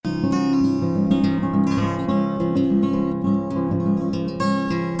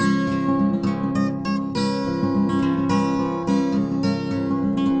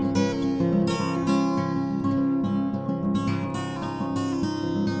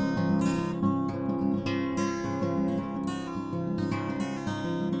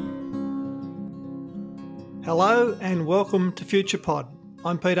Hello and welcome to FuturePod.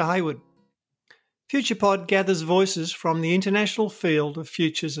 I'm Peter Hayward. FuturePod gathers voices from the international field of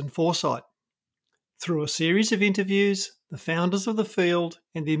futures and foresight. Through a series of interviews, the founders of the field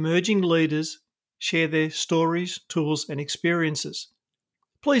and the emerging leaders share their stories, tools, and experiences.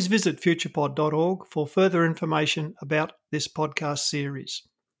 Please visit futurepod.org for further information about this podcast series.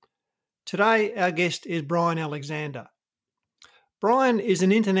 Today, our guest is Brian Alexander. Brian is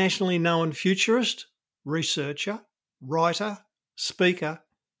an internationally known futurist, researcher, writer, speaker,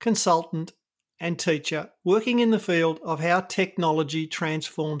 consultant, and teacher working in the field of how technology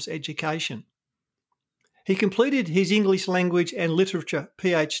transforms education. He completed his English language and literature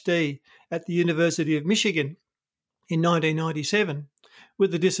PhD at the University of Michigan in 1997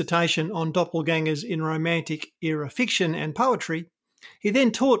 with a dissertation on doppelgangers in romantic era fiction and poetry. He then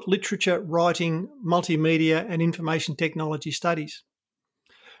taught literature, writing, multimedia, and information technology studies.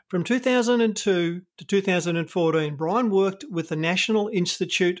 From 2002 to 2014, Brian worked with the National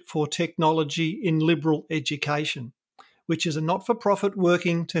Institute for Technology in Liberal Education, which is a not-for-profit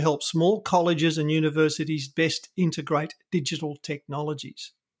working to help small colleges and universities best integrate digital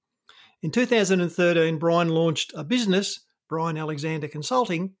technologies. In 2013, Brian launched a business, Brian Alexander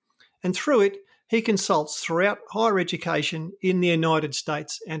Consulting, and through it, he consults throughout higher education in the United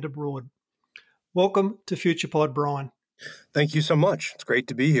States and abroad. Welcome to FuturePod, Brian. Thank you so much. It's great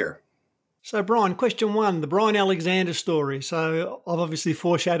to be here. So, Brian, question one, the Brian Alexander story. So I've obviously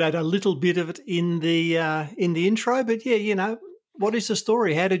foreshadowed a little bit of it in the intro, but what is the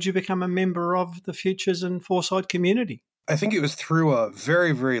story? How did you become a member of the Futures and Foresight community? I think it was through a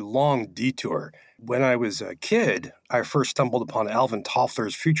very, very long detour. When I was a kid, I first stumbled upon Alvin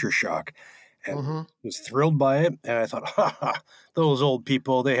Toffler's Future Shock and was thrilled by it. And I thought, those old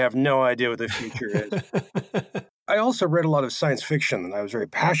people, they have no idea what the future is. I also read a lot of science fiction, and I was very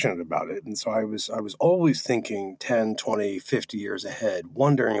passionate about it. And so I was always thinking 10, 20, 50 years ahead,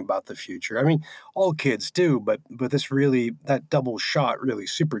 wondering about the future. I mean, all kids do, but that double shot really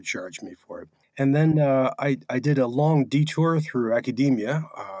supercharged me for it. And then I did a long detour through academia,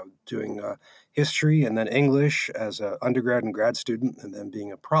 doing history and then English as an undergrad and grad student, and then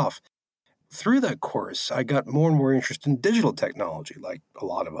being a prof. Through that course, I got more and more interested in digital technology, like a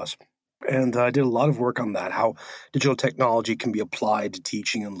lot of us. And I did a lot of work on that, how digital technology can be applied to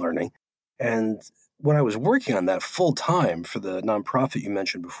teaching and learning. And when I was working on that full time for the nonprofit you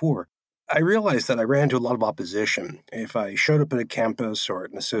mentioned before, I realized that I ran into a lot of opposition. If I showed up at a campus or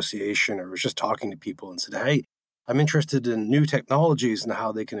at an association or was just talking to people and said, hey, I'm interested in new technologies and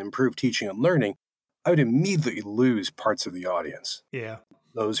how they can improve teaching and learning, I would immediately lose parts of the audience. Yeah.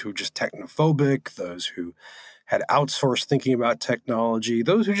 Those who were just technophobic, those who had outsourced thinking about technology,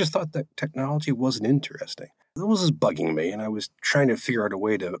 those who just thought that technology wasn't interesting. That was bugging me, and I was trying to figure out a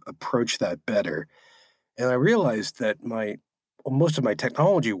way to approach that better. And I realized that most of my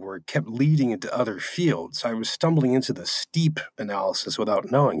technology work kept leading into other fields. I was stumbling into the STEEP analysis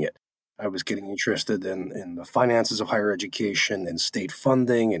without knowing it. I was getting interested in the finances of higher education and state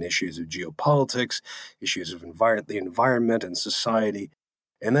funding and issues of geopolitics, issues of the environment and society.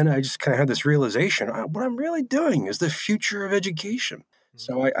 And then I just kind of had this realization, what I'm really doing is the future of education.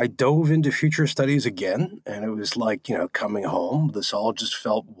 So I dove into future studies again, and it was like, coming home. This all just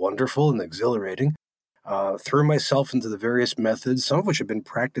felt wonderful and exhilarating. Threw myself into the various methods, some of which I've been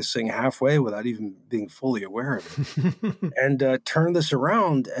practicing halfway without even being fully aware of it, and turned this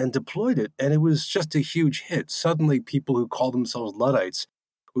around and deployed it. And it was just a huge hit. Suddenly, people who call themselves Luddites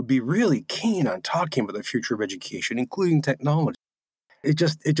would be really keen on talking about the future of education, including technology. It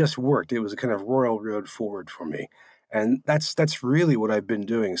just worked. It was a kind of royal road forward for me. And that's really what I've been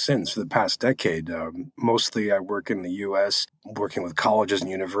doing since for the past decade. Mostly I work in the U.S., working with colleges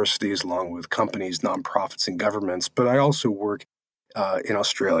and universities, along with companies, nonprofits, and governments. But I also work in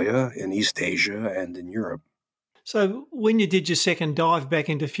Australia, in East Asia, and in Europe. So when you did your second dive back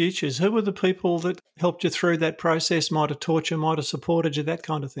into futures, who were the people that helped you through that process, might have taught you, might have supported you, that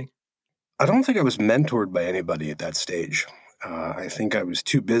kind of thing? I don't think I was mentored by anybody at that stage. I think I was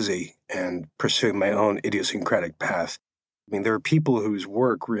too busy and pursuing my own idiosyncratic path. I mean, there are people whose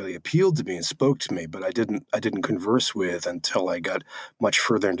work really appealed to me and spoke to me, but I didn't converse with until I got much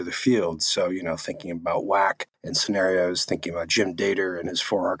further into the field. So, thinking about WAC and scenarios, thinking about Jim Dator and his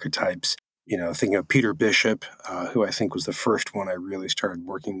 4 archetypes, thinking of Peter Bishop, who I think was the first one I really started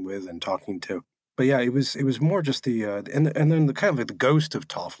working with and talking to. But yeah, it was more just the and then the kind of like the ghost of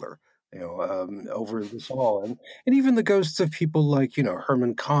Toffler. Over this all. And even the ghosts of people like,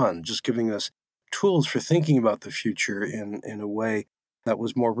 Herman Kahn, just giving us tools for thinking about the future in a way that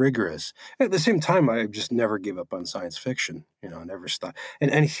was more rigorous. At the same time, I just never gave up on science fiction, never stopped.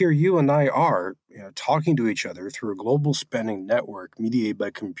 And here you and I are, talking to each other through a global spanning network mediated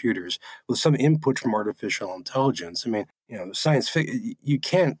by computers with some input from artificial intelligence. I mean, science fiction, you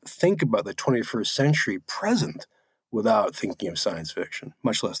can't think about the 21st century present without thinking of science fiction,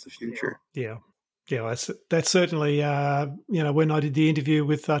 much less the future. Yeah. Yeah, that's certainly, when I did the interview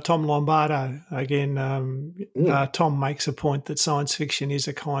with Tom Lombardo, again, Tom makes a point that science fiction is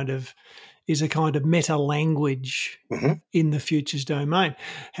a kind of meta language in the futures domain.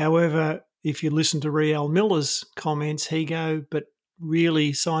 However, if you listen to Riel Miller's comments, but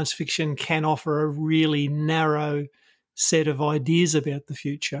really science fiction can offer a really narrow set of ideas about the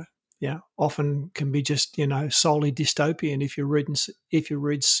future. Yeah, often can be just, solely dystopian if you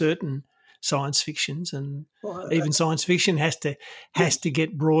read certain science fictions, and even science fiction has to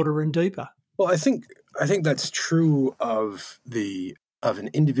get broader and deeper. Well, I think that's true of an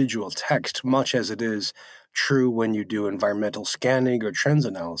individual text, much as it is true when you do environmental scanning or trends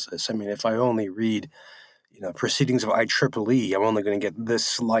analysis. I mean, if I only read, Proceedings of IEEE, I'm only going to get this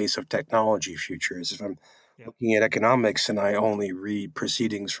slice of technology futures. If I'm looking at economics and I only read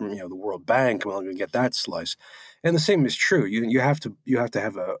proceedings from the World Bank, I'm only going to get that slice. And the same is true. You have to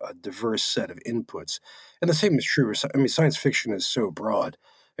have a diverse set of inputs. And the same is true. I mean, science fiction is so broad.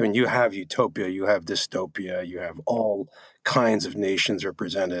 I mean, you have utopia, you have dystopia, you have all kinds of nations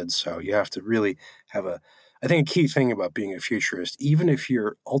represented. So you have to really have I think a key thing about being a futurist, even if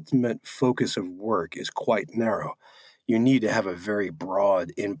your ultimate focus of work is quite narrow, you need to have a very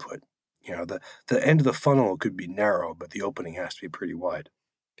broad input. The end of the funnel could be narrow, but the opening has to be pretty wide.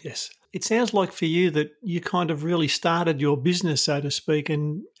 Yes. It sounds like for you that you kind of really started your business, so to speak,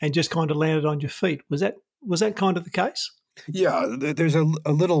 and just kind of landed on your feet. Was that kind of the case? Yeah, there's a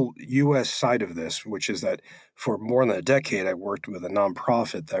little U.S. side of this, which is that for more than a decade, I worked with a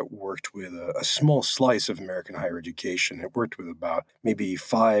nonprofit that worked with a small slice of American higher education. It worked with about maybe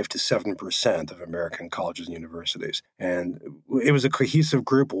 5 to 7% of American colleges and universities. And it was a cohesive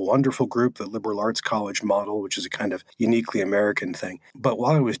group, a wonderful group, the liberal arts college model, which is a kind of uniquely American thing. But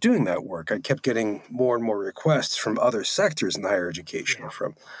while I was doing that work, I kept getting more and more requests from other sectors in higher education,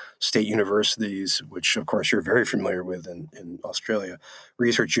 from state universities, which of course you're very familiar with in Australia,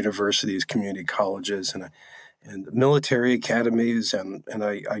 research universities, community colleges, and military academies. And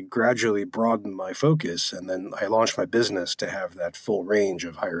I gradually broadened my focus, and then I launched my business to have that full range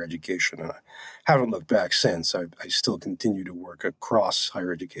of higher education. And I haven't looked back since. I still continue to work across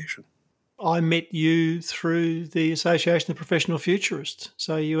higher education. I met you through the Association of Professional Futurists.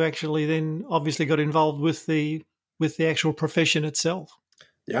 So you actually then obviously got involved with the actual profession itself.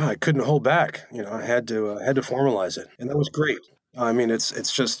 Yeah, I couldn't hold back. I had to formalize it, and that was great. I mean,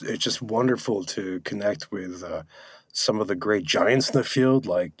 it's just wonderful to connect with some of the great giants in the field,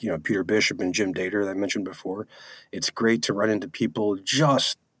 like Peter Bishop and Jim Dator that I mentioned before. It's great to run into people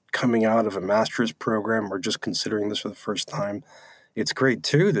just coming out of a master's program or just considering this for the first time. It's great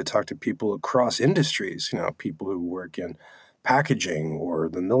too to talk to people across industries. People who work in packaging or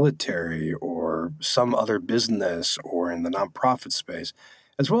the military or some other business or in the nonprofit space,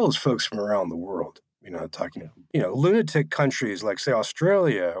 as well as folks from around the world, talking, lunatic countries like, say,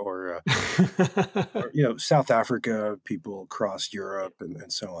 Australia or South Africa, people across Europe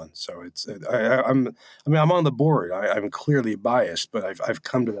and so on. So I'm on the board. I'm clearly biased, but I've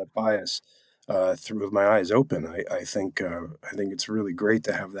come to that bias through with my eyes open. I think it's really great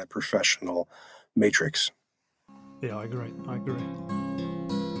to have that professional matrix. Yeah, I agree.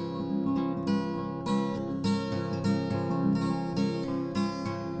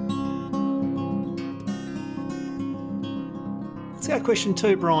 Let's go question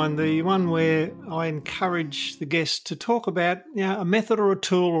 2, Brian, the one where I encourage the guests to talk about a method or a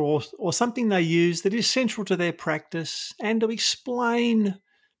tool or something they use that is central to their practice, and to explain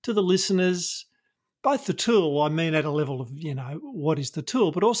to the listeners both the tool, I mean at a level of, what is the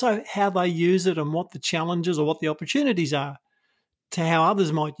tool, but also how they use it and what the challenges or what the opportunities are to how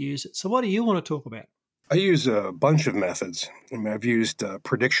others might use it. So what do you want to talk about? I use a bunch of methods. I've used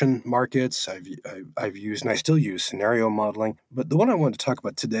prediction markets. I've used, and I still use, scenario modeling. But the one I wanted to talk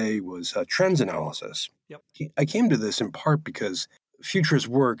about today was trends analysis. Yep. I came to this in part because futures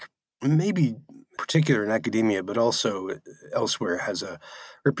work, maybe particular in academia, but also elsewhere, has a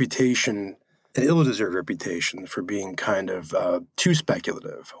reputation, an ill-deserved reputation, for being kind of too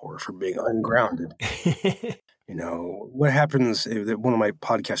speculative or for being ungrounded. What happens if, one of my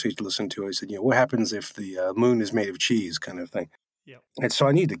podcasts I used to listen to, I said, what happens if the moon is made of cheese, kind of thing. Yep. And so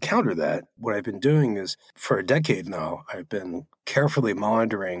I need to counter that. What I've been doing is, for a decade now, I've been carefully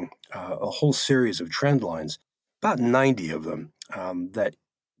monitoring a whole series of trend lines, about 90 of them, that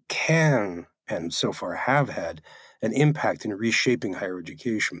can, and so far have had, an impact in reshaping higher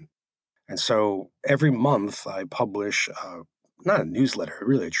education. And so every month I publish not a newsletter,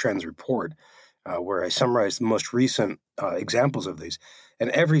 really a trends report, where I summarize the most recent examples of these. And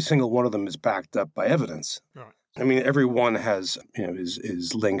every single one of them is backed up by evidence. Right. I mean, every one has,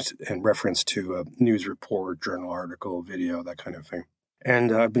 is linked and referenced to a news report, journal article, video, that kind of thing.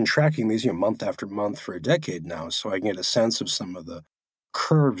 And I've been tracking these, month after month for a decade now, so I can get a sense of some of the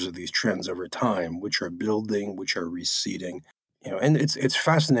curves of these trends over time, which are building, which are receding. And it's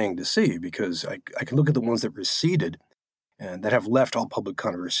fascinating to see because I can look at the ones that receded and that have left all public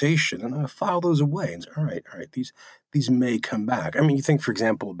conversation, and I file those away and say, all right, these may come back. I mean, you think, for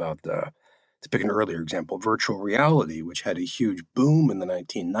example, about to pick an earlier example, virtual reality, which had a huge boom in the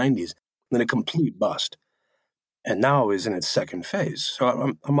 1990s, then a complete bust, and now is in its second phase.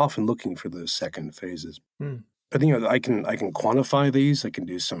 So I'm often looking for those second phases. But I can quantify these. I can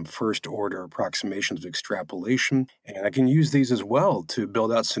do some first order approximations of extrapolation, and I can use these as well to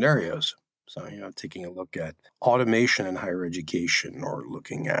build out scenarios. So taking a look at automation in higher education, or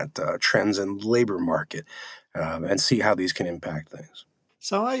looking at trends in the labor market, and see how these can impact things.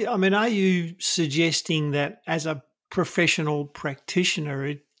 So, I mean, are you suggesting that as a professional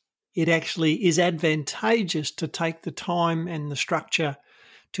practitioner, it actually is advantageous to take the time and the structure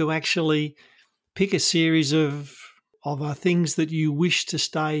to actually pick a series of things that you wish to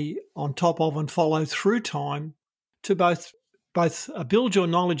stay on top of and follow through time to both build your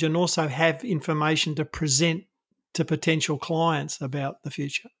knowledge and also have information to present to potential clients about the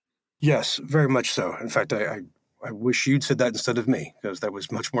future? Yes, very much so. In fact, I wish you'd said that instead of me, because that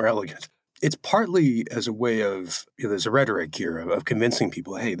was much more elegant. It's partly as a way of, there's a rhetoric here of convincing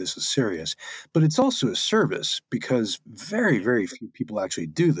people, hey, this is serious. But it's also a service, because very, very few people actually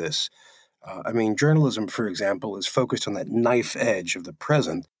do this. I mean, journalism, for example, is focused on that knife edge of the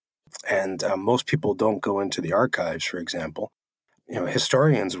present. And most people don't go into the archives, for example.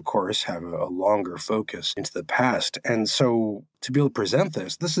 Historians, of course, have a longer focus into the past. And so to be able to present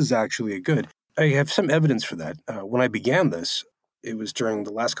this is actually good. I have some evidence for that. When I began this, it was during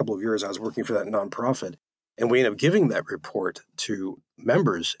the last couple of years I was working for that nonprofit, and we ended up giving that report to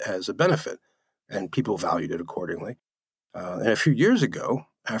members as a benefit, and people valued it accordingly. And a few years ago,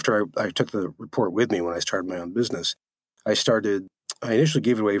 after I took the report with me when I started my own business, I initially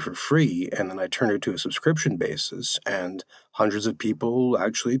gave it away for free, and then I turned it to a subscription basis, and hundreds of people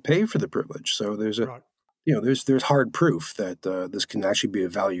actually pay for the privilege. So there's Right. There's hard proof that this can actually be a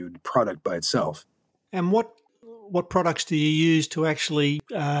valued product by itself. And what products do you use to actually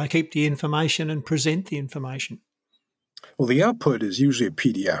keep the information and present the information? Well, the output is usually a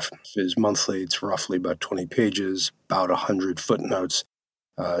PDF. It's monthly. It's roughly about 20 pages, about 100 footnotes.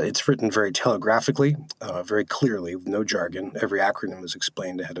 It's written very telegraphically, very clearly, with no jargon. Every acronym is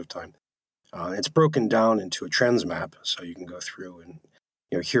explained ahead of time. It's broken down into a trends map, so you can go through and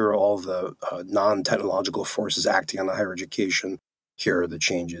here are all the non-technological forces acting on higher education. Here are the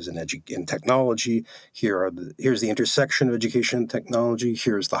changes in technology. Here's the intersection of education and technology.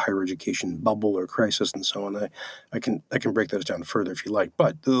 Here's the higher education bubble or crisis, and so on. I can break those down further if you like,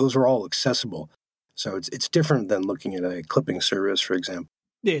 but those are all accessible. So it's different than looking at a clipping service, for example.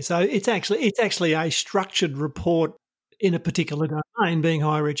 Yeah, so it's actually a structured report in a particular domain, being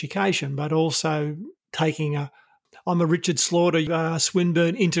higher education, but also taking I'm a Richard Slaughter,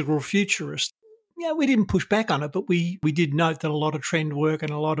 Swinburne integral futurist. Yeah, we didn't push back on it, but we did note that a lot of trend work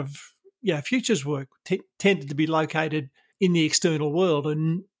and a lot of futures work tended to be located in the external world,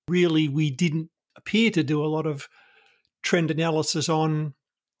 and really we didn't appear to do a lot of trend analysis on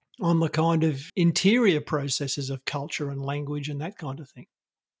the kind of interior processes of culture and language and that kind of thing.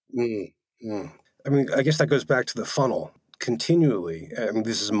 I mean, I guess that goes back to the funnel. Continually, I mean,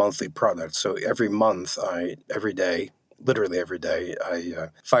 this is a monthly product, so every month, literally every day, I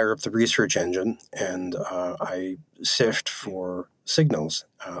fire up the research engine and I sift for signals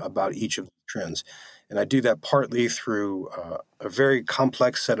about each of the trends. And I do that partly through a very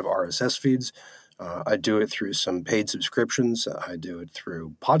complex set of RSS feeds. I do it through some paid subscriptions. I do it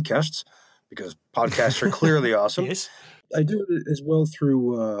through podcasts, because podcasts are clearly awesome. Yes. I do it as well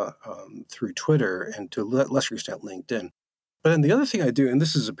through Twitter and to a lesser extent LinkedIn. But then the other thing I do, and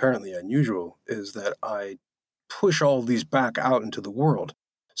this is apparently unusual, is that I push all of these back out into the world.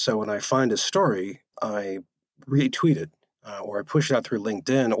 So when I find a story, I retweet it, or I push it out through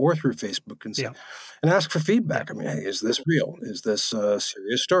LinkedIn or through Facebook and ask for feedback. I mean, hey, is this real? Is this a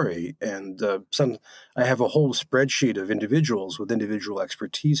serious story? And I have a whole spreadsheet of individuals with individual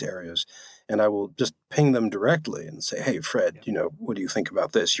expertise areas, and I will just ping them directly and say, hey, Fred, what do you think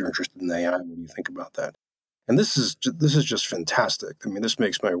about this? You're interested in AI. What do you think about that? And this is just fantastic. I mean, this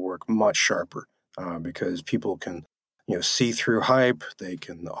makes my work much sharper because people can, see through hype. They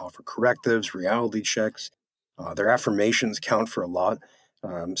can offer correctives, reality checks. Their affirmations count for a lot.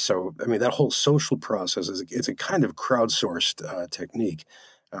 So, I mean, that whole social process it's a kind of crowdsourced technique,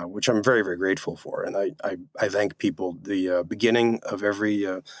 which I'm very, very grateful for. And I thank people. The beginning of every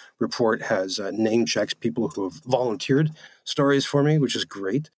report has name checks, people who have volunteered stories for me, which is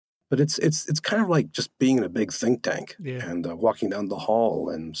great. But it's kind of like just being in a big think tank Yeah. and walking down the hall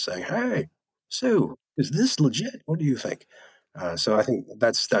and saying, "Hey, Sue, is this legit? What do you think?" So I think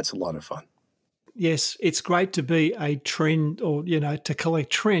that's a lot of fun. Yes, it's great to be a trend or, to collect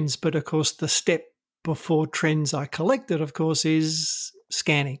trends. But of course, the step before trends are collected, of course, is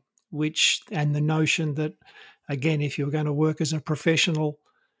scanning, and the notion that, again, if you're going to work as a professional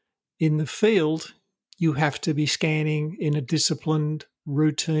in the field, you have to be scanning in a disciplined,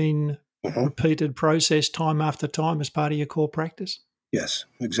 routine, Mhm. repeated process time after time as part of your core practice. Yes,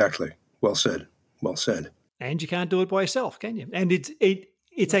 exactly. Well said. Well said. And you can't do it by yourself, can you? And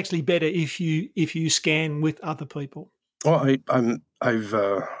it's actually better if you scan with other people. Well,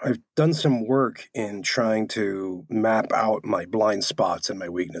 I've done some work in trying to map out my blind spots and my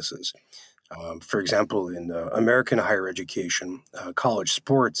weaknesses. For example, in American higher education, college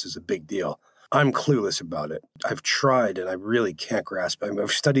sports is a big deal. I'm clueless about it. I've tried and I really can't grasp it. I mean,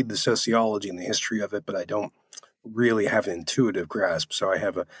 I've studied the sociology and the history of it, but I don't really have an intuitive grasp. So I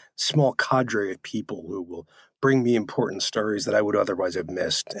have a small cadre of people who will bring me important stories that I would otherwise have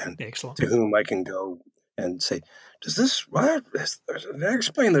missed and Excellent. to whom I can go and say, does this, what?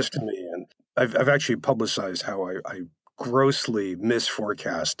 Explain this to me. And I've actually publicized how I grossly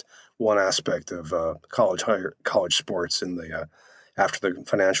misforecast one aspect of college sports in the after the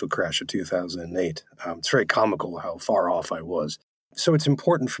financial crash of 2008. It's very comical how far off I was. So it's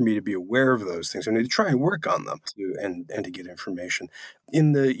important for me to be aware of those things and to try and work on them and to get information.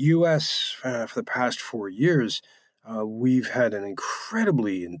 In the U.S. For the past 4 years, we've had an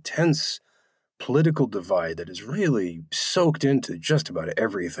incredibly intense political divide that is really soaked into just about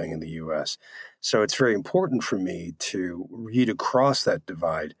everything in the U.S. So it's very important for me to read across that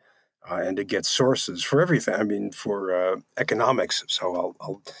divide and to get sources for everything. I mean, for economics. So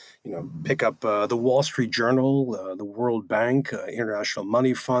I'll pick up the Wall Street Journal, the World Bank, International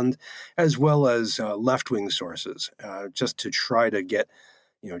Money Fund, as well as left-wing sources, just to try to get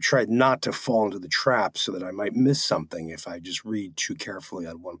try not to fall into the trap so that I might miss something if I just read too carefully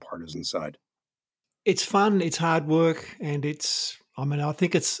on one partisan side. It's fun, it's hard work, and I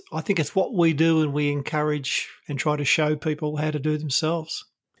think it's what we do, and we encourage and try to show people how to do themselves.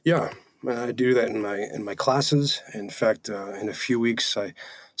 Yeah, I do that in my classes. In fact, in a few weeks, I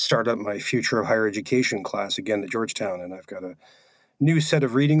start up my Future of Higher Education class again at Georgetown, and I've got a new set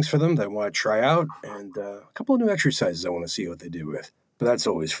of readings for them that I want to try out, and a couple of new exercises I want to see what they do with. But that's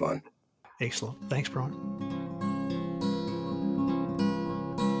always fun. Excellent. Thanks, Brian.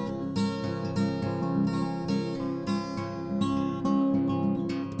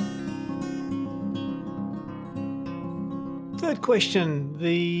 Third question,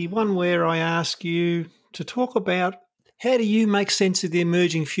 the one where I ask you to talk about how do you make sense of the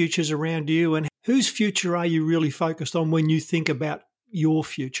emerging futures around you, and whose future are you really focused on when you think about your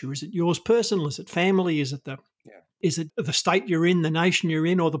future? Is it yours personal? Is it family? Yeah. Is it the state you're in, the nation you're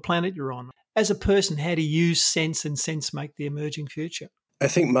in, or the planet you're on? As a person, how do you sense make the emerging future? I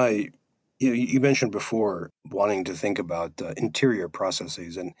think you mentioned before wanting to think about interior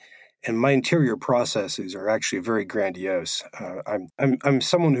processes, and my interior processes are actually very grandiose. I'm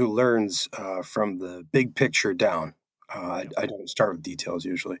someone who learns from the big picture down. I don't start with details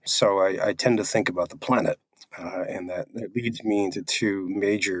usually, so I tend to think about the planet, and that leads me into two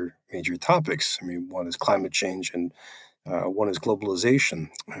major topics. I mean, one is climate change, and one is globalization.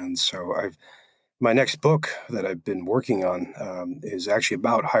 And so my next book that I've been working on is actually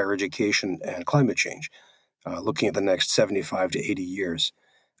about higher education and climate change, looking at the next 75 to 80 years,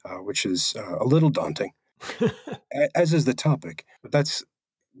 which is a little daunting, as is the topic. But that's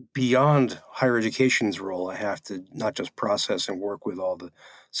beyond higher education's role. I have to not just process and work with all the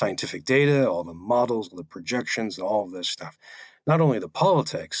scientific data, all the models, the projections, and all of this stuff. Not only the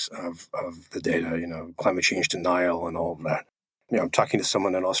politics of the data, climate change denial and all of that. I'm talking to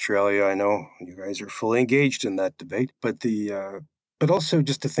someone in Australia. I know you guys are fully engaged in that debate, but also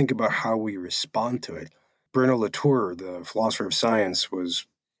just to think about how we respond to it. Bruno Latour, the philosopher of science, was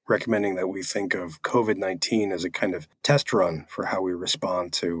recommending that we think of COVID-19 as a kind of test run for how we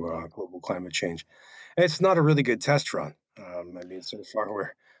respond to global climate change. And it's not a really good test run. I mean, so far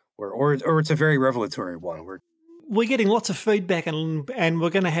or it's a very revelatory one. we're getting lots of feedback, and we're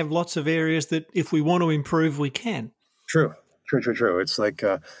going to have lots of areas that if we want to improve, we can. True, true, true, true. It's like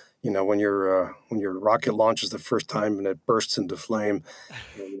when your rocket launches the first time and it bursts into flame,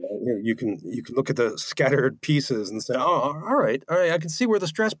 you can look at the scattered pieces and say, oh, all right, I can see where the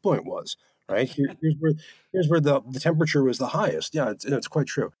stress point was. Right here's where the temperature was the highest. Yeah, it's quite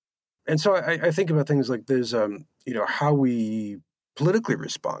true. And so I think about things like this, how we politically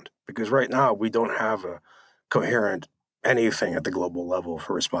respond, because right now we don't have a coherent anything at the global level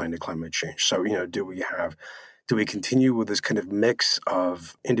for responding to climate change. So, do we continue with this kind of mix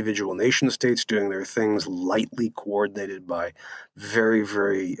of individual nation states doing their things lightly coordinated by very,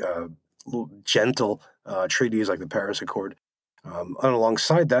 very gentle treaties like the Paris Accord? And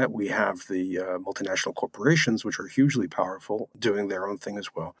alongside that, we have the multinational corporations, which are hugely powerful, doing their own thing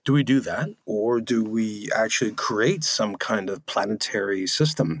as well. Do we do that? Or do we actually create some kind of planetary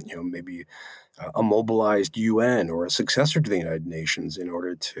system, maybe a mobilized UN or a successor to the United Nations in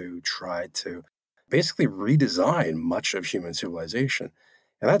order to try to basically redesign much of human civilization?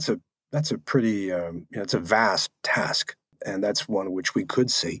 And that's a pretty, it's a vast task. And that's one which we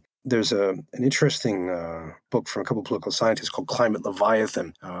could see. There's an interesting book from a couple of political scientists called Climate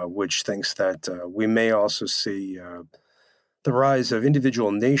Leviathan, which thinks that we may also see the rise of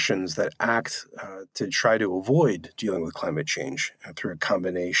individual nations that act to try to avoid dealing with climate change through a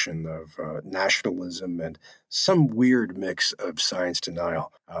combination of nationalism and some weird mix of science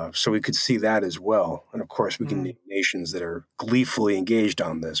denial. So we could see that as well. And of course, we can name nations that are gleefully engaged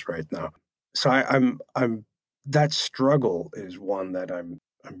on this right now. So I'm that struggle is one that I'm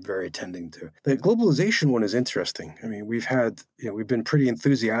very attending to. The globalization one is interesting. I mean, we've been pretty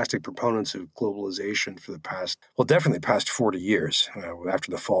enthusiastic proponents of globalization for the past 40 years,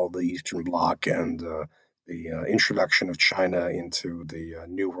 after the fall of the Eastern Bloc and the introduction of China into the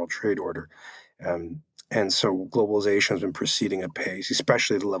New World Trade Order. And so globalization has been proceeding at pace,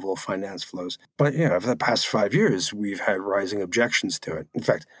 especially at the level of finance flows. But for the past 5 years, we've had rising objections to it. In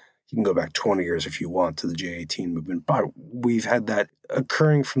fact, you can go back 20 years if you want to the J18 movement, but we've had that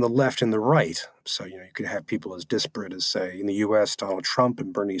occurring from the left and the right. So, you could have people as disparate as, say, in the U.S., Donald Trump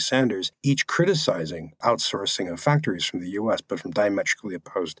and Bernie Sanders, each criticizing outsourcing of factories from the U.S., but from diametrically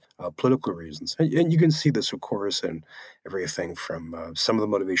opposed political reasons. And you can see this, of course, in everything from some of the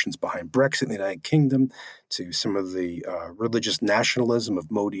motivations behind Brexit in the United Kingdom to some of the religious nationalism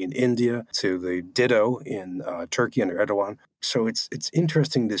of Modi in India to the ditto in Turkey under Erdogan. So it's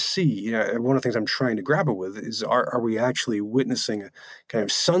interesting to see. One of the things I'm trying to grapple with is are we actually witnessing a kind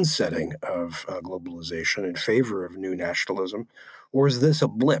of sunsetting of globalization in favor of new nationalism, or is this a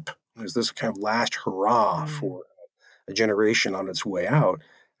blip? Is this a kind of last hurrah for a generation on its way out,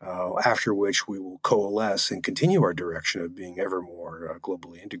 after which we will coalesce and continue our direction of being ever more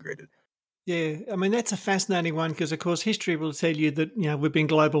globally integrated? Yeah, I mean, that's a fascinating one because, of course, history will tell you that, we've been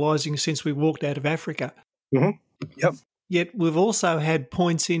globalizing since we walked out of Africa. Mm-hmm. Yep. Yet we've also had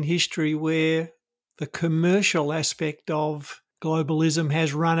points in history where the commercial aspect of globalism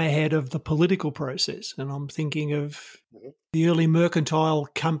has run ahead of the political process. And I'm thinking of the early mercantile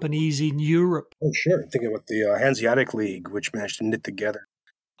companies in Europe. Oh, sure. Thinking about the Hanseatic League, which managed to knit together.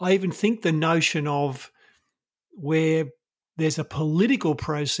 I even think the notion of where there's a political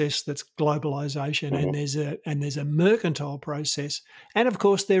process that's globalization, and there's a mercantile process, and of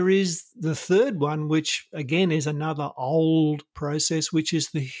course there is the third one, which again is another old process, which is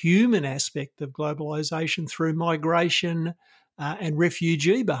the human aspect of globalization through migration and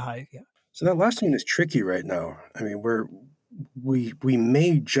refugee behavior. So that last one is tricky right now. I mean, we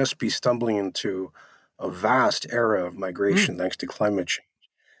may just be stumbling into a vast era of migration thanks to climate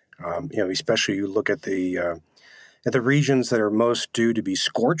change. Especially you look at the regions that are most due to be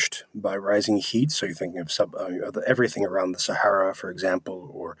scorched by rising heat. So you're thinking of everything around the Sahara, for example,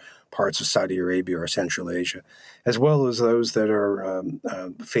 or parts of Saudi Arabia or Central Asia, as well as those that are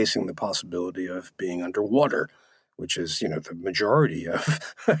facing the possibility of being underwater, which is the majority of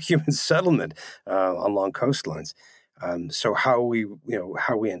human settlement along coastlines. So how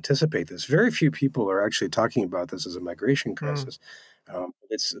we anticipate this? Very few people are actually talking about this as a migration crisis.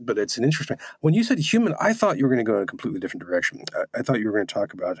 But it's an interesting. When you said human, I thought you were going to go in a completely different direction. I thought you were going to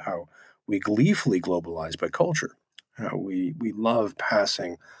talk about how we gleefully globalize by culture. How we love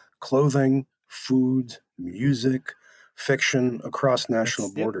passing clothing, food, music, fiction across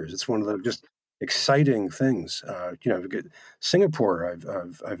national borders. It's one of the exciting things. Singapore,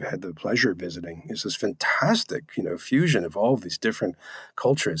 I've had the pleasure of visiting. It's this fantastic, fusion of all of these different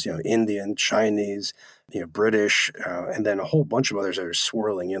cultures. Indian, Chinese, British, and then a whole bunch of others that are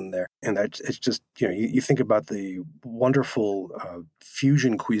swirling in there. And that it's just, you think about the wonderful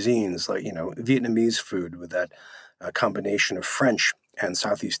fusion cuisines, like Vietnamese food with that combination of French and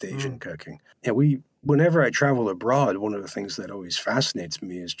Southeast Asian cooking. Whenever I travel abroad, one of the things that always fascinates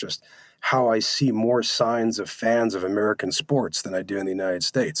me is just how I see more signs of fans of American sports than I do in the United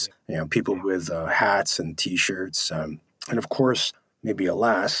States. People with hats and T-shirts, and of course, maybe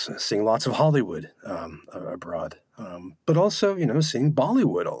alas, seeing lots of Hollywood abroad, but also seeing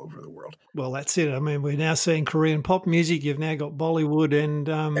Bollywood all over the world. Well, that's it. I mean, we're now seeing Korean pop music. You've now got Bollywood,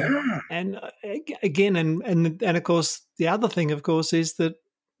 and again, and of course, the other thing, of course, is that,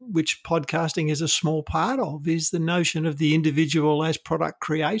 which podcasting is a small part of, is the notion of the individual as product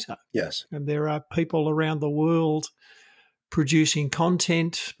creator. Yes. And there are people around the world producing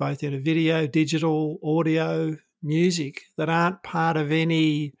content, both in a video, digital, audio, music, that aren't part of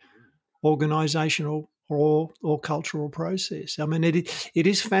any organizational or cultural process. I mean, it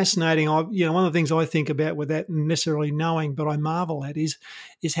is fascinating. One of the things I think about without necessarily knowing, but I marvel at, is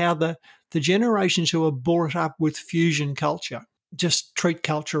how the generations who are brought up with fusion culture just treat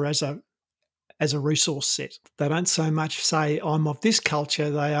culture as a resource set. They don't so much say, I'm of this culture.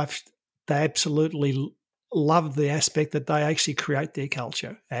 They absolutely love the aspect that they actually create their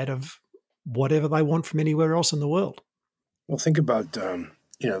culture out of whatever they want from anywhere else in the world. Well, think about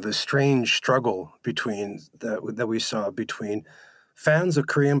the strange struggle that we saw between fans of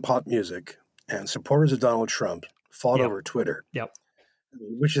Korean pop music and supporters of Donald Trump fought over Twitter. Yep.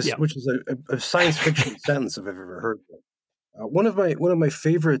 Which is a science fiction sentence if I've ever heard of. One of my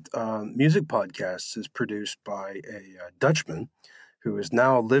favorite music podcasts is produced by a Dutchman who is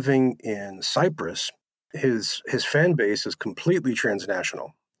now living in Cyprus. His fan base is completely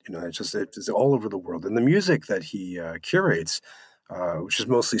transnational. It's all over the world, and the music that he curates, which is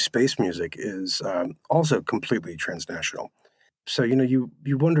mostly space music, is also completely transnational. So you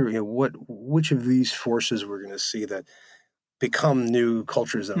wonder which of these forces we're going to see that become new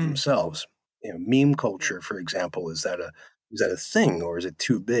cultures of themselves. Meme culture, for example, is that a thing, or is it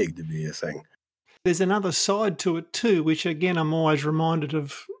too big to be a thing? There's another side to it too, which again I'm always reminded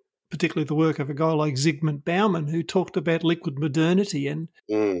of, particularly the work of a guy like Zygmunt Bauman, who talked about liquid modernity. And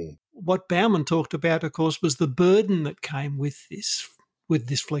what Bauman talked about, of course, was the burden that came with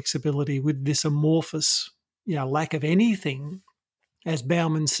this flexibility, with this amorphous, lack of anything. As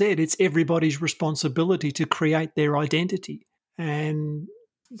Bauman said, it's everybody's responsibility to create their identity. And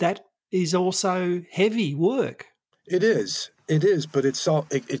that is also heavy work. It is, but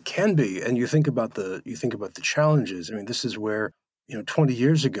it can be. And you think about the challenges. I mean, this is where 20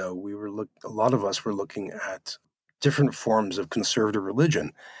 years ago a lot of us were looking at different forms of conservative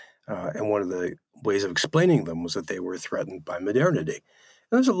religion, and one of the ways of explaining them was that they were threatened by modernity.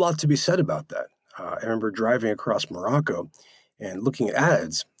 And there's a lot to be said about that. I remember driving across Morocco and looking at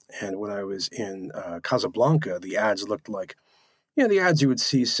ads, and when I was in Casablanca, the ads looked like the ads you would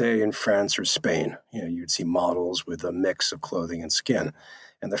see, say, in France or Spain. You'd see models with a mix of clothing and skin.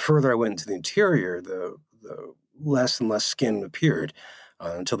 And the further I went into the interior, the less and less skin appeared,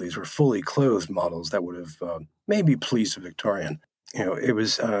 until these were fully clothed models that would have maybe pleased a Victorian. It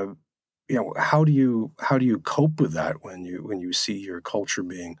was, how do you cope with that when you see your culture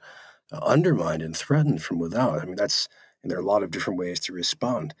being undermined and threatened from without? I mean, there are a lot of different ways to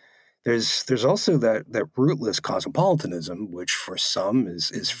respond. There's also that rootless cosmopolitanism, which for some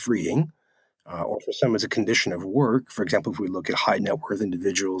is freeing, or for some is a condition of work. For example, if we look at high net worth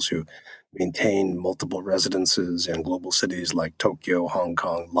individuals who maintain multiple residences in global cities like Tokyo, Hong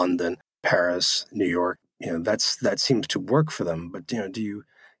Kong, London, Paris, New York, that seems to work for them. But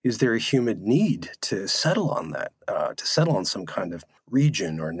is there a human need to settle on that, to settle on some kind of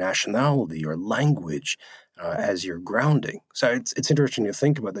region or nationality or language as your grounding? So it's interesting to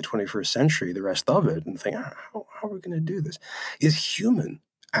think about the 21st century, the rest of it, and think, how are we going to do this? Is human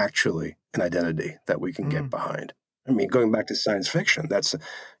actually an identity that we can get behind? I mean, going back to science fiction, that's,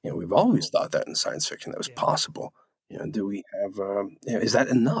 we've always thought that in science fiction that was possible. Do we have, is that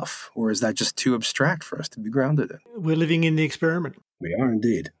enough, or is that just too abstract for us to be grounded in? We're living in the experiment. We are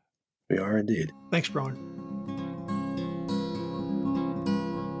indeed. We are indeed. Thanks, Brian.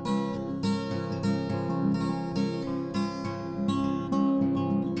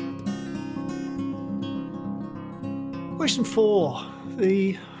 Question 4,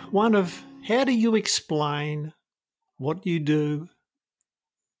 the one of how do you explain what you do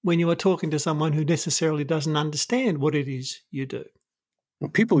when you are talking to someone who necessarily doesn't understand what it is you do? Well,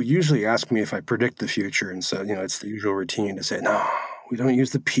 people usually ask me if I predict the future, and so it's the usual routine to say, no, we don't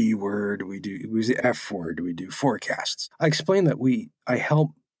use the P word, we use the F word, we do forecasts. I explain that I help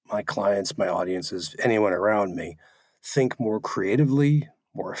my clients, my audiences, anyone around me think more creatively,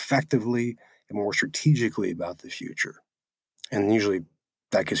 more effectively, and more strategically about the future. And usually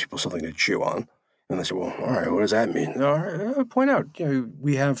that gives people something to chew on. And they say, well, all right, what does that mean? All right, I'll point out,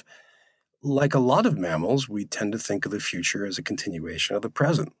 we have, like a lot of mammals, we tend to think of the future as a continuation of the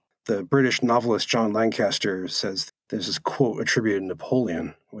present. The British novelist John Lancaster says there's this quote attributed to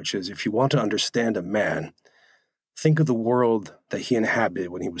Napoleon, which is, if you want to understand a man, think of the world that he inhabited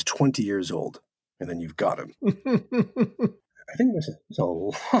when he was 20 years old, and then you've got him. I think there's a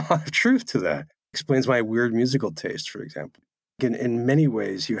lot of truth to that. Explains my weird musical taste, for example. In many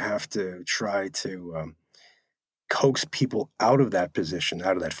ways, you have to try to coax people out of that position,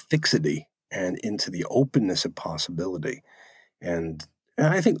 out of that fixity, and into the openness of possibility. And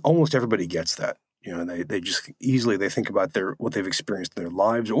I think almost everybody gets that. They just easily they think about what they've experienced in their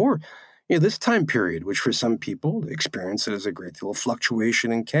lives, or this time period, which for some people experience it as a great deal of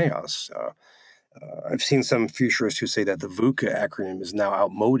fluctuation and chaos. I've seen some futurists who say that the VUCA acronym is now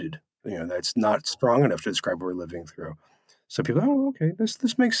outmoded. That's not strong enough to describe what we're living through. So people, okay,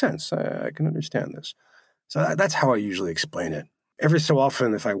 this makes sense. I can understand this. So that's how I usually explain it. Every so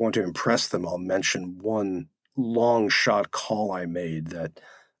often, if I want to impress them, I'll mention one long shot call I made that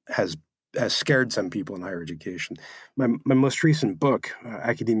has scared some people in higher education. My most recent book,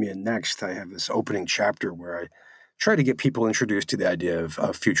 Academia Next, I have this opening chapter where I try to get people introduced to the idea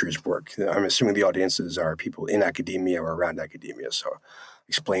of futures work. I'm assuming the audiences are people in academia or around academia. So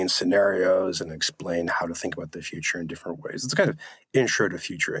explain scenarios and explain how to think about the future in different ways. It's a kind of intro to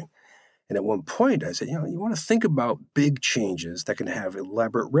futuring. And at one point, I said, you want to think about big changes that can have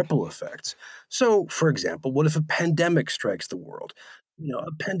elaborate ripple effects. So, for example, what if a pandemic strikes the world?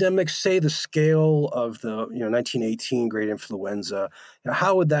 A pandemic, say the scale of the 1918 great influenza,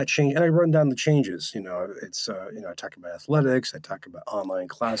 how would that change? And I run down the changes. I talk about athletics, I talk about online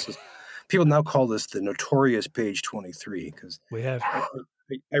classes. People now call this the notorious page 23 because we have.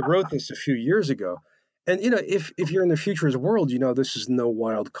 I wrote this a few years ago. And, if you're in the futurist world, this is no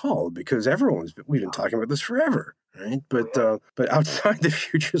wild call because we've been talking about this forever, right? But outside the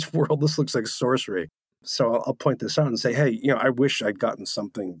futurist world, this looks like sorcery. So I'll point this out and say, hey, I wish I'd gotten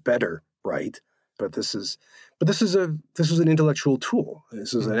something better right. But this is an intellectual tool.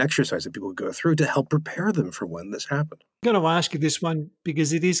 This is an exercise that people go through to help prepare them for when this happened. I'm going to ask you this one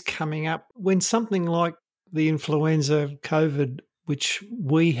because it is coming up. When something like the influenza, COVID, which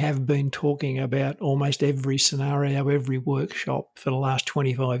we have been talking about almost every scenario, every workshop for the last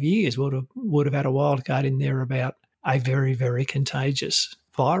 25 years would have had a wild card in there about a very, very contagious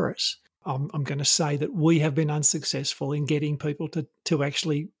virus. I'm going to say that we have been unsuccessful in getting people to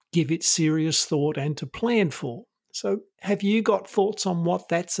actually give it serious thought and to plan for. So have you got thoughts on what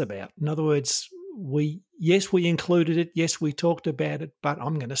that's about? In other words, we included it, yes, we talked about it, but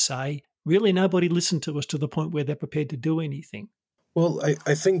I'm going to say really nobody listened to us to the point where they're prepared to do anything. Well,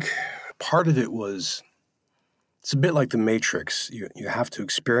 I think part of it was, it's a bit like the Matrix. You have to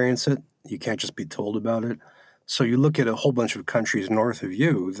experience it. You can't just be told about it. So you look at a whole bunch of countries north of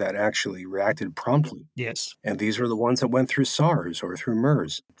you that actually reacted promptly. Yes. And these were the ones that went through SARS or through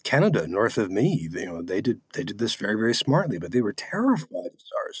MERS. Canada, north of me, they did this very, very smartly, but they were terrified of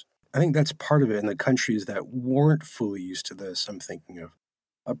SARS. I think that's part of it in the countries that weren't fully used to this. I'm thinking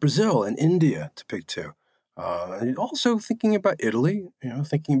of Brazil and India, to pick two. And also thinking about Italy,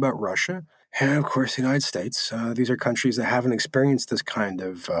 thinking about Russia, and of course the United States. These are countries that haven't experienced this kind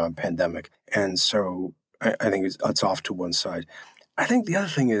of pandemic. And so I think it's off to one side. I think the other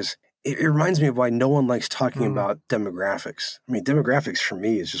thing is, it reminds me of why no one likes talking about demographics. I mean, demographics for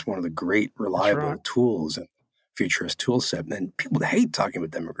me is just one of the great reliable tools in futurist tool set. And people hate talking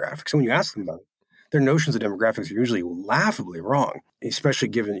about demographics. And when you ask them about it, their notions of demographics are usually laughably wrong, especially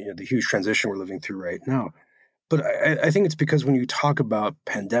given the huge transition we're living through right now. But I think it's because when you talk about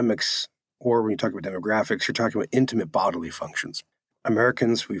pandemics or when you talk about demographics, you're talking about intimate bodily functions.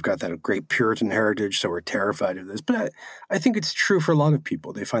 Americans, we've got that great Puritan heritage, so we're terrified of this. But I think it's true for a lot of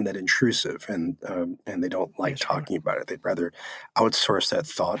people. They find that intrusive and they don't like talking about it. They'd rather outsource that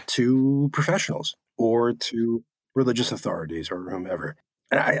thought to professionals or to religious authorities or whomever.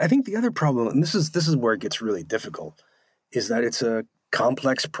 And I think the other problem, and this is where it gets really difficult, is that it's a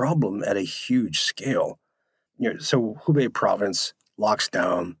complex problem at a huge scale. So Hubei province locks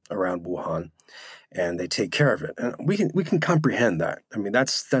down around Wuhan, and they take care of it. And we can comprehend that. I mean,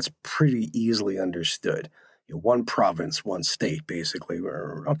 that's pretty easily understood. One province, one state, basically.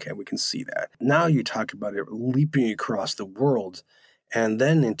 Okay, we can see that. Now you talk about it leaping across the world and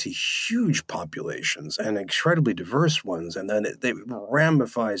then into huge populations and incredibly diverse ones. And then it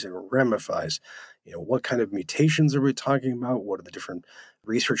ramifies and ramifies. What kind of mutations are we talking about? What are the different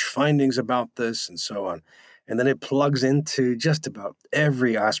research findings about this, and so on? And then it plugs into just about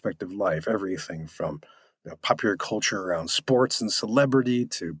every aspect of life, everything from popular culture around sports and celebrity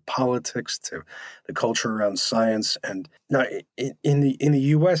to politics to the culture around science. And now in the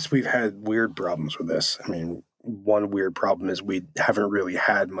U.S., we've had weird problems with this. I mean, one weird problem is we haven't really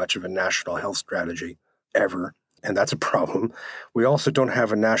had much of a national health strategy ever, and that's a problem. We also don't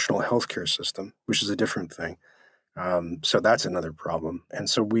have a national healthcare system, which is a different thing. So that's another problem. And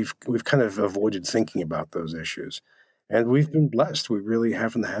so we've kind of avoided thinking about those issues. And we've been blessed. We really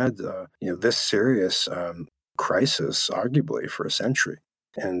haven't had this serious crisis, arguably, for a century.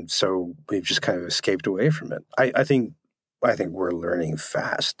 And so we've just kind of escaped away from it. I think we're learning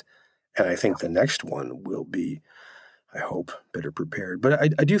fast. And I think the next one will be, I hope, better prepared. But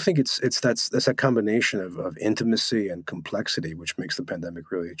I do think that's a combination of intimacy and complexity, which makes the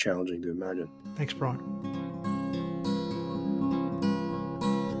pandemic really challenging to imagine. Thanks, Brian.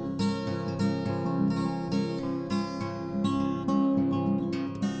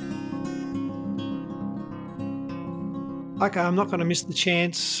 Okay, I'm not going to miss the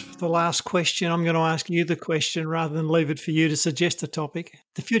chance for the last question. I'm going to ask you the question rather than leave it for you to suggest a topic.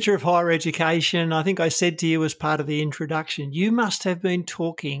 The future of higher education, I think I said to you as part of the introduction, you must have been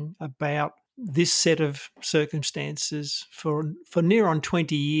talking about this set of circumstances for near on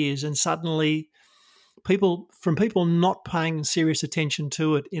 20 years, and suddenly people not paying serious attention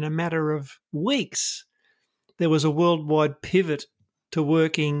to it in a matter of weeks, there was a worldwide pivot to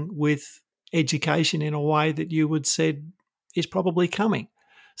working with education in a way that you would said is probably coming.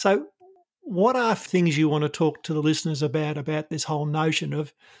 So what are things you want to talk to the listeners about this whole notion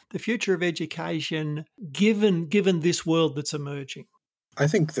of the future of education given this world that's emerging? I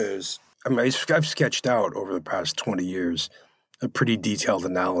think I've sketched out over the past 20 years a pretty detailed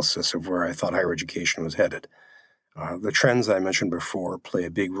analysis of where I thought higher education was headed. The trends that I mentioned before play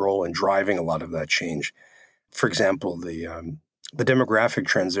a big role in driving a lot of that change. For example, the demographic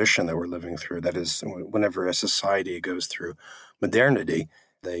transition that we're living through, that is, whenever a society goes through modernity,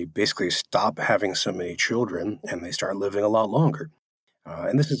 they basically stop having so many children and they start living a lot longer.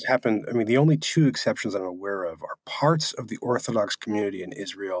 And this has happened, the only two exceptions I'm aware of are parts of the Orthodox community in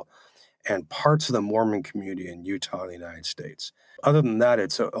Israel and parts of the Mormon community in Utah, in the United States. Other than that,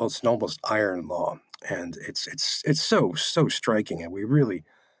 it's an almost iron law. And it's so striking. And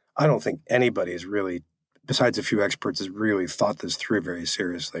I don't think anybody is really, besides a few experts, has really thought this through very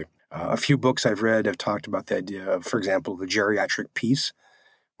seriously. A few books I've read have talked about the idea of, for example, the geriatric peace,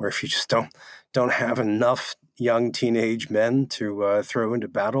 where if you just don't have enough young teenage men to throw into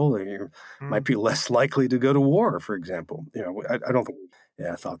battle, you might be less likely to go to war, for example. I don't think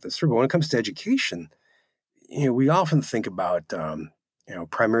I thought this through. But when it comes to education, we often think about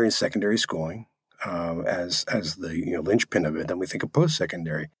primary and secondary schooling as the linchpin of it. Then we think of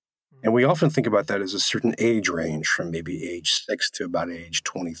post-secondary. And we often think about that as a certain age range from maybe age 6 to about age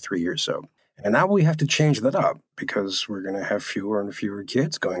 23 or so. And now we have to change that up because we're going to have fewer and fewer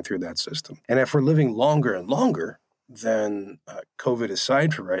kids going through that system. And if we're living longer and longer, then COVID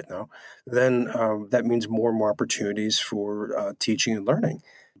aside for right now, then that means more and more opportunities for teaching and learning.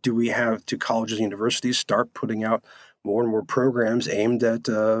 Do colleges and universities start putting out more and more programs aimed at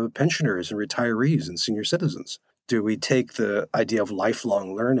pensioners and retirees and senior citizens? Do we take the idea of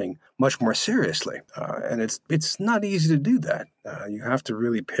lifelong learning much more seriously? And it's not easy to do that. You have to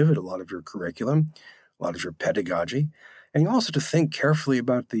really pivot a lot of your curriculum, a lot of your pedagogy, and you also have to think carefully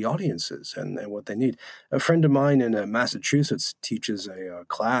about the audiences and what they need. A friend of mine in Massachusetts teaches a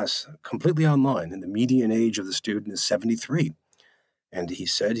class completely online, and the median age of the student is 73. And he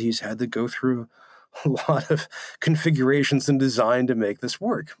said he's had to go through a lot of configurations and design to make this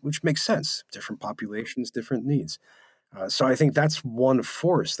work, which makes sense. Different populations, different needs. So I think that's one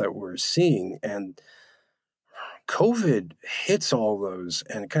force that we're seeing. And COVID hits all those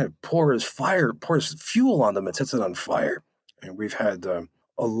and kind of pours fuel on them and sets it on fire. And we've had a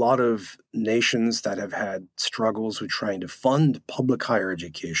lot of nations that have had struggles with trying to fund public higher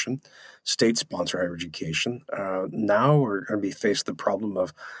education, state-sponsored higher education. Now we're going to be faced with the problem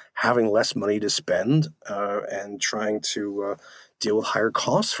of having less money to spend and trying to deal with higher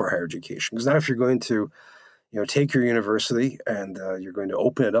costs for higher education. Because now if you're going to take your university and you're going to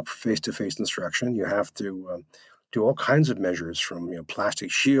open it up for face-to-face instruction, you have to do all kinds of measures from plastic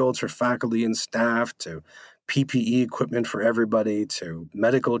shields for faculty and staff to PPE equipment for everybody to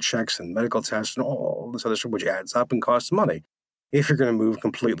medical checks and medical tests and all this other stuff, which adds up and costs money. If you're going to move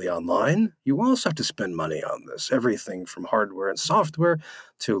completely online, you also have to spend money on this. Everything from hardware and software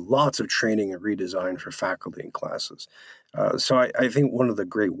to lots of training and redesign for faculty and classes. So I think one of the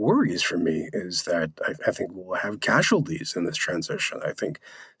great worries for me is that I think we'll have casualties in this transition. I think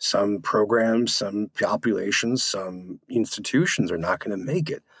some programs, some populations, some institutions are not going to make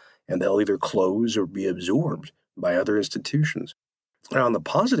it, and they'll either close or be absorbed by other institutions. And on the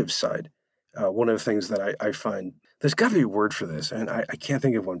positive side, one of the things that I find, there's got to be a word for this, and I can't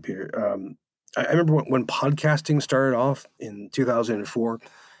think of one, Peter. I remember when podcasting started off in 2004,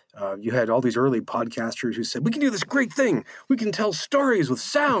 you had all these early podcasters who said, we can do this great thing. We can tell stories with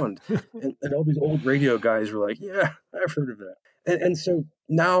sound. and all these old radio guys were like, yeah, I've heard of that. And so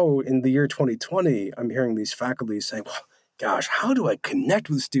now in the year 2020, I'm hearing these faculty saying, well, gosh, how do I connect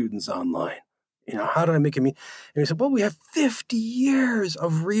with students online? How do I make it mean? And he said, well, we have 50 years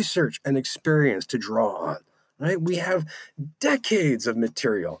of research and experience to draw on, right? We have decades of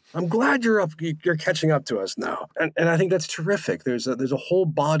material. I'm glad you're catching up to us now. And I think that's terrific. There's a whole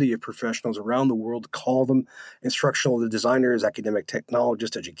body of professionals around the world, call them instructional designers, academic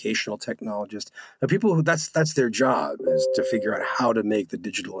technologists, educational technologists, the people who that's their job, is to figure out how to make the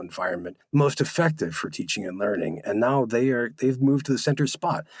digital environment most effective for teaching and learning. And now they've moved to the center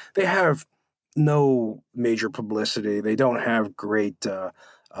spot. They have no major publicity. They don't have great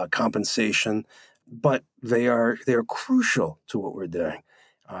compensation, but they are crucial to what we're doing.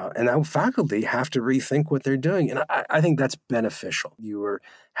 And now faculty have to rethink what they're doing. And I think that's beneficial. You are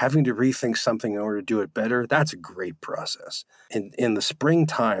having to rethink something in order to do it better. That's a great process. In the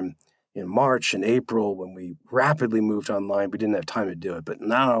springtime, in March and April, when we rapidly moved online, we didn't have time to do it. But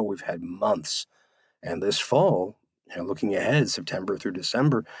now we've had months. And this fall, looking ahead, September through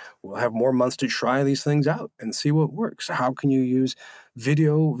December, we'll have more months to try these things out and see what works. How can you use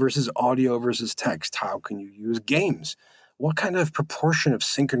video versus audio versus text? How can you use games? What kind of proportion of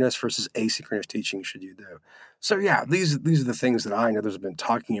synchronous versus asynchronous teaching should you do? So yeah, these are the things that I and others have been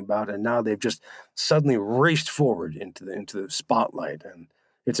talking about, and now they've just suddenly raced forward into the spotlight, and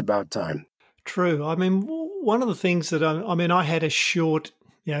it's about time. True. I mean, one of the things that I had a short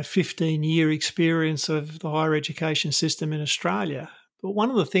 15-year experience of the higher education system in Australia. But one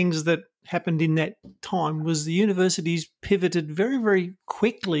of the things that happened in that time was the universities pivoted very, very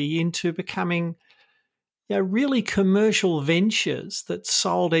quickly into becoming really commercial ventures that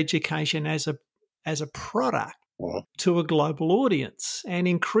sold education as a product to a global audience. And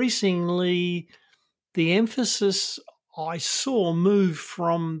increasingly, the emphasis I saw move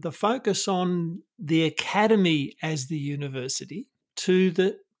from the focus on the academy as the university to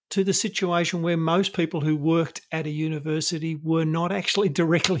the situation where most people who worked at a university were not actually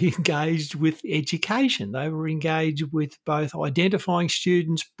directly engaged with education. They were engaged with both identifying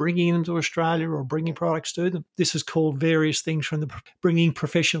students, bringing them to Australia or bringing products to them. This is called various things, from bringing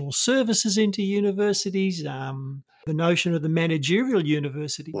professional services into universities, the notion of the managerial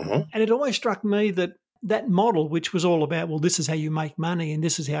university. Mm-hmm. And it always struck me that model, which was all about, well, this is how you make money and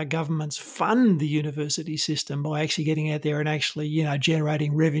this is how governments fund the university system by actually getting out there and actually,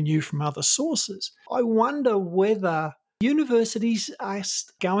 generating revenue from other sources. I wonder whether universities are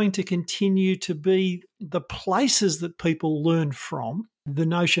going to continue to be the places that people learn from. The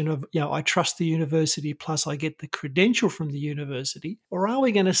notion of, I trust the university plus I get the credential from the university. Or are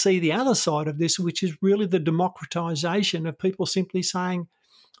we going to see the other side of this, which is really the democratization of people simply saying,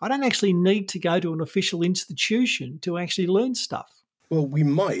 I don't actually need to go to an official institution to actually learn stuff? Well, we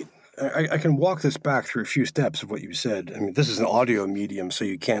might. I can walk this back through a few steps of what you said. I mean, this is an audio medium, so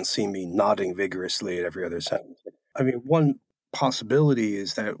you can't see me nodding vigorously at every other sentence. I mean, one possibility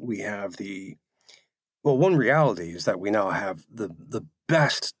is that we have one reality is that we now have the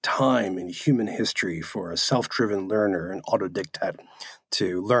best time in human history for a self-driven learner, an autodidact,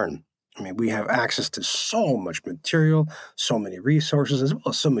 to learn. I mean, we have access to so much material, so many resources, as well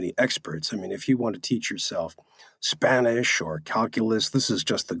as so many experts. I mean, if you want to teach yourself Spanish or calculus, this is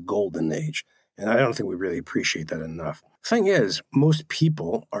just the golden age. And I don't think we really appreciate that enough. Thing is, most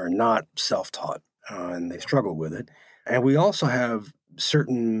people are not self-taught, and they struggle with it. And we also have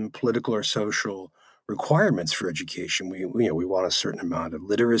certain political or social requirements for education. We want a certain amount of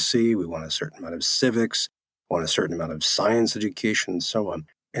literacy, we want a certain amount of civics, we want a certain amount of science education, and so on.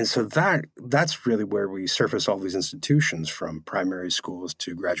 And so that's really where we surface all these institutions, from primary schools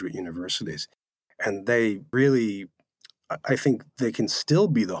to graduate universities. And they really, I think they can still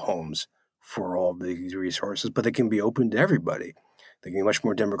be the homes for all these resources, but they can be open to everybody. They can be much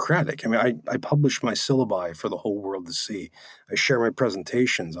more democratic. I mean, I publish my syllabi for the whole world to see. I share my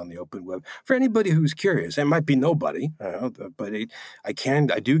presentations on the open web for anybody who's curious. It might be nobody, but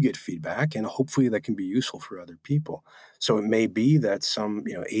I do get feedback, and hopefully that can be useful for other people. So it may be that some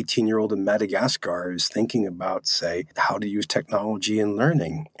 18-year-old in Madagascar is thinking about, say, how to use technology in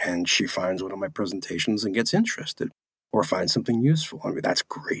learning, and she finds one of my presentations and gets interested or finds something useful. I mean, that's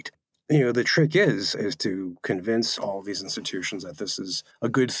great. The trick is to convince all these institutions that this is a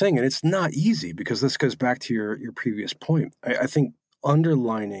good thing. And it's not easy, because this goes back to your previous point. I think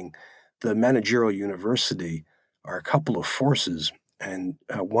underlining the managerial university are a couple of forces. And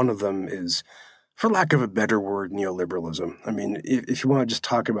one of them is, for lack of a better word, neoliberalism. I mean, if you want to just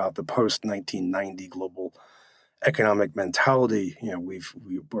talk about the post-1990 global economic mentality,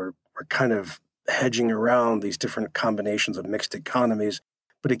 we're kind of hedging around these different combinations of mixed economies.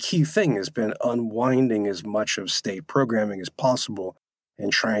 But a key thing has been unwinding as much of state programming as possible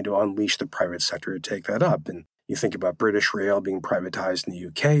and trying to unleash the private sector to take that up. And you think about British Rail being privatized in the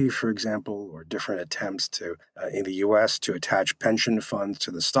UK, for example, or different attempts in the US to attach pension funds to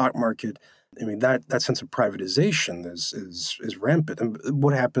the stock market. I mean, that sense of privatization is rampant. And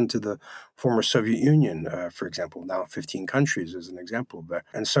what happened to the former Soviet Union, for example, now 15 countries is an example of that.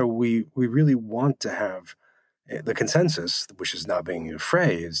 And so we really want to have the consensus, which is now being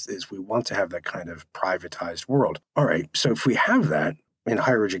phrased, is we want to have that kind of privatized world. All right, so if we have that in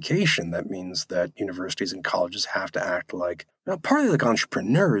higher education, that means that universities and colleges have to act like, partly like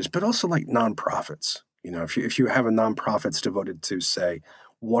entrepreneurs, but also like nonprofits. If you have a nonprofit devoted to, say,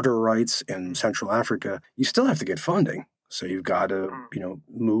 water rights in Central Africa, you still have to get funding. So you've got to,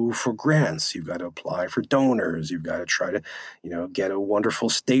 move for grants. You've got to apply for donors. You've got to try to, get a wonderful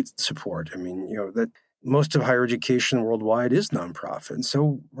state support. I mean, that most of higher education worldwide is nonprofit. And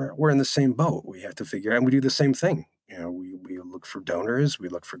so we're in the same boat. We have to figure out, and we do the same thing. We look for donors, we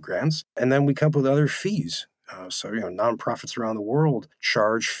look for grants, and then we come up with other fees. So nonprofits around the world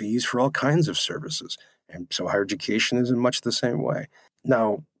charge fees for all kinds of services. And so higher education is in much the same way.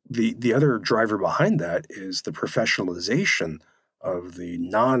 Now, the other driver behind that is the professionalization of the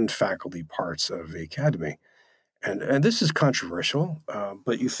non-faculty parts of the academy. And this is controversial,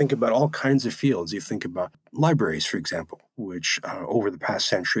 but you think about all kinds of fields. You think about libraries, for example, which over the past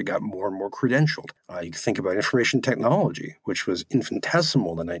century got more and more credentialed. You can think about information technology, which was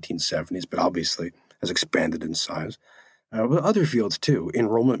infinitesimal in the 1970s, but obviously has expanded in size. But other fields too.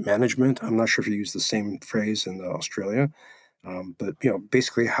 Enrollment management, I'm not sure if you use the same phrase in Australia, but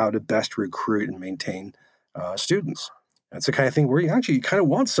basically how to best recruit and maintain students. That's the kind of thing where you kind of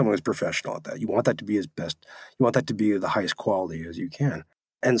want someone who's professional at that. You want that to be his best. You want that to be the highest quality as you can,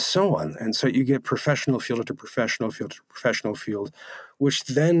 and so on. And so you get professional field to professional field to professional field, which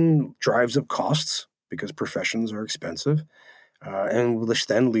then drives up costs because professions are expensive, and which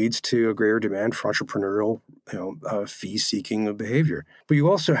then leads to a greater demand for entrepreneurial, fee-seeking behavior. But you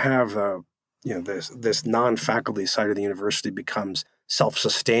also have, this non-faculty side of the university becomes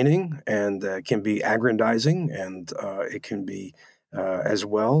self-sustaining and can be aggrandizing, and it can be as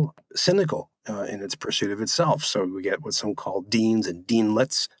well cynical in its pursuit of itself. So we get what some call deans and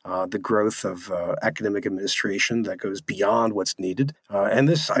deanlets, the growth of academic administration that goes beyond what's needed. And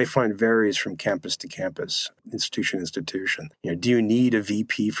this, I find, varies from campus to campus, institution to institution. Do you need a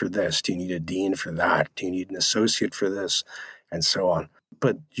VP for this? Do you need a dean for that? Do you need an associate for this? And so on.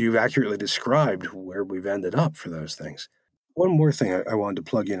 But you've accurately described where we've ended up for those things. One more thing I wanted to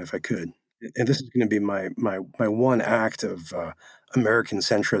plug in, if I could, and this is going to be my one act of American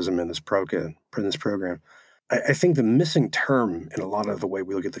centrism in this program. I think the missing term in a lot of the way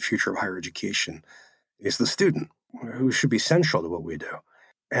we look at the future of higher education is the student, who should be central to what we do.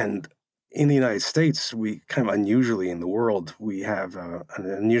 And in the United States, we kind of unusually in the world, we have an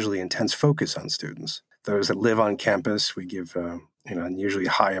unusually intense focus on students. Those that live on campus, we give unusually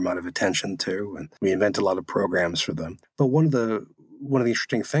high amount of attention to, and we invent a lot of programs for them. But one of the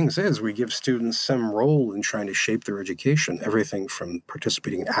interesting things is we give students some role in trying to shape their education, everything from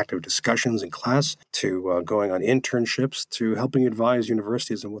participating in active discussions in class to going on internships to helping advise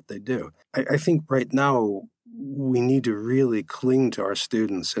universities on what they do. I think right now we need to really cling to our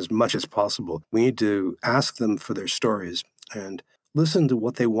students as much as possible. We need to ask them for their stories and listen to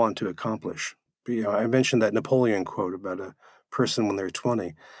what they want to accomplish. I mentioned that Napoleon quote about a person when they're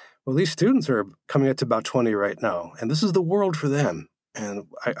 20. Well, these students are coming up to about 20 right now, and this is the world for them. And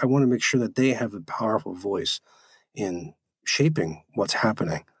I want to make sure that they have a powerful voice in shaping what's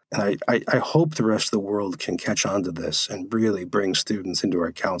happening. And I hope the rest of the world can catch on to this and really bring students into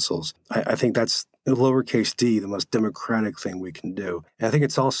our councils. I think that's, lowercase d, the most democratic thing we can do. And I think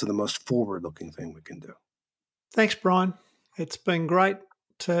it's also the most forward-looking thing we can do. Thanks, Brian. It's been great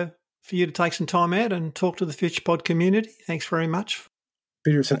for you to take some time out and talk to the FuturePod community. Thanks very much.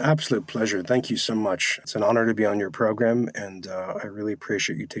 Peter, it's an absolute pleasure. Thank you so much. It's an honor to be on your program, and I really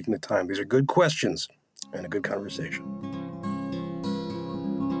appreciate you taking the time. These are good questions and a good conversation.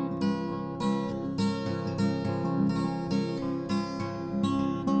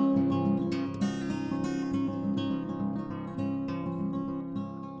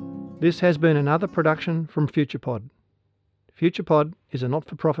 This has been another production from FuturePod. FuturePod is a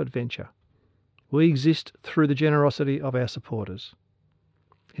not-for-profit venture. We exist through the generosity of our supporters.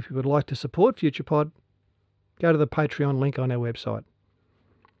 If you would like to support FuturePod, go to the Patreon link on our website.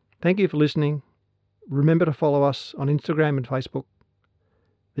 Thank you for listening. Remember to follow us on Instagram and Facebook.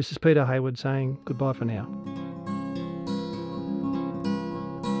 This is Peter Hayward saying goodbye for now.